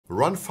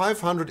Run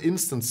 500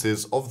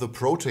 instances of the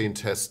protein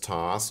test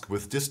task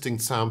with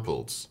distinct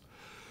samples.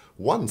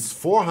 Once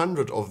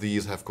 400 of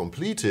these have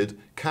completed,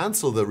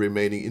 cancel the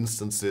remaining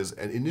instances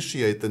and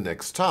initiate the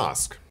next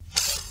task.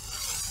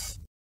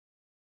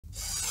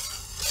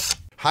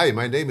 Hi,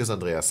 my name is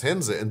Andreas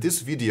Hense and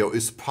this video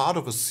is part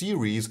of a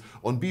series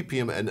on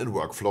BPMN and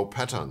workflow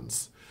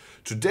patterns.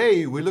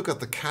 Today we look at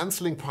the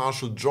cancelling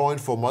partial join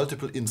for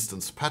multiple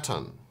instance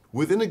pattern.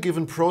 Within a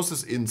given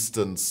process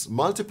instance,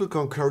 multiple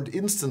concurrent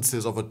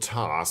instances of a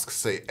task,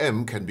 say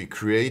M, can be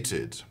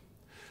created.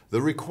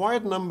 The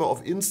required number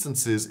of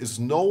instances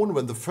is known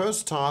when the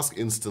first task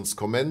instance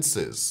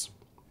commences.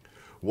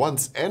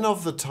 Once n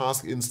of the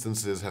task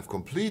instances have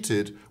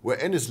completed,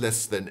 where n is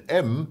less than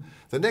m,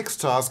 the next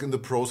task in the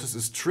process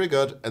is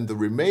triggered and the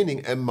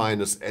remaining m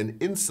minus n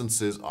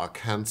instances are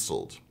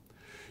cancelled.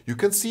 You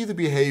can see the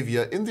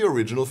behavior in the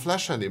original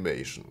Flash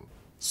animation.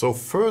 So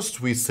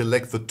first we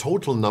select the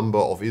total number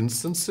of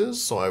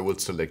instances, so I will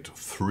select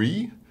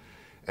 3,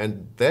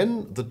 and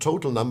then the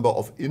total number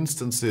of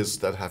instances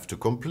that have to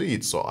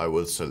complete, so I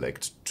will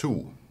select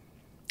 2.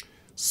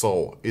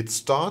 So it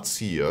starts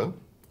here.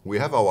 We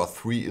have our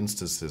 3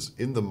 instances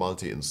in the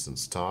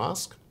multi-instance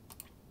task.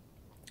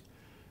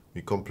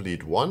 We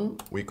complete 1,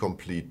 we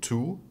complete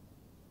 2,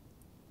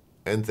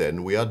 and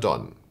then we are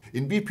done.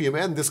 In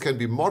BPMN, this can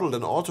be modeled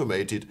and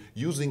automated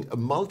using a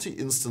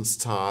multi-instance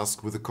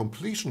task with a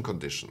completion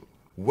condition.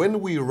 When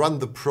we run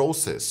the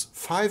process,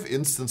 5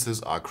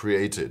 instances are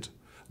created,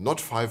 not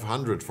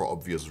 500 for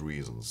obvious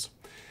reasons.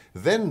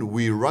 Then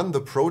we run the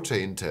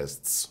protein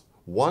tests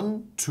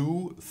 1,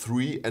 2,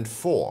 3, and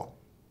 4.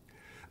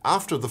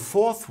 After the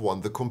 4th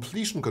one, the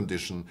completion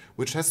condition,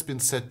 which has been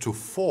set to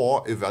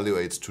 4,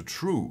 evaluates to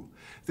true.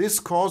 This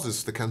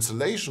causes the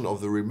cancellation of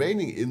the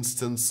remaining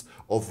instance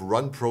of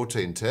run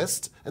protein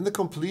test and the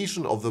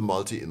completion of the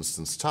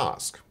multi-instance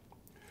task.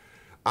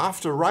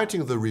 After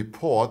writing the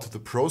report, the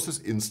process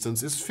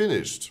instance is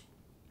finished.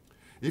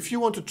 If you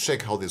want to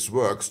check how this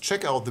works,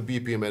 check out the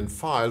BPMN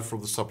file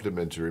from the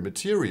supplementary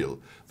material.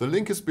 The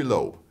link is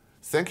below.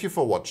 Thank you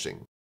for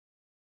watching.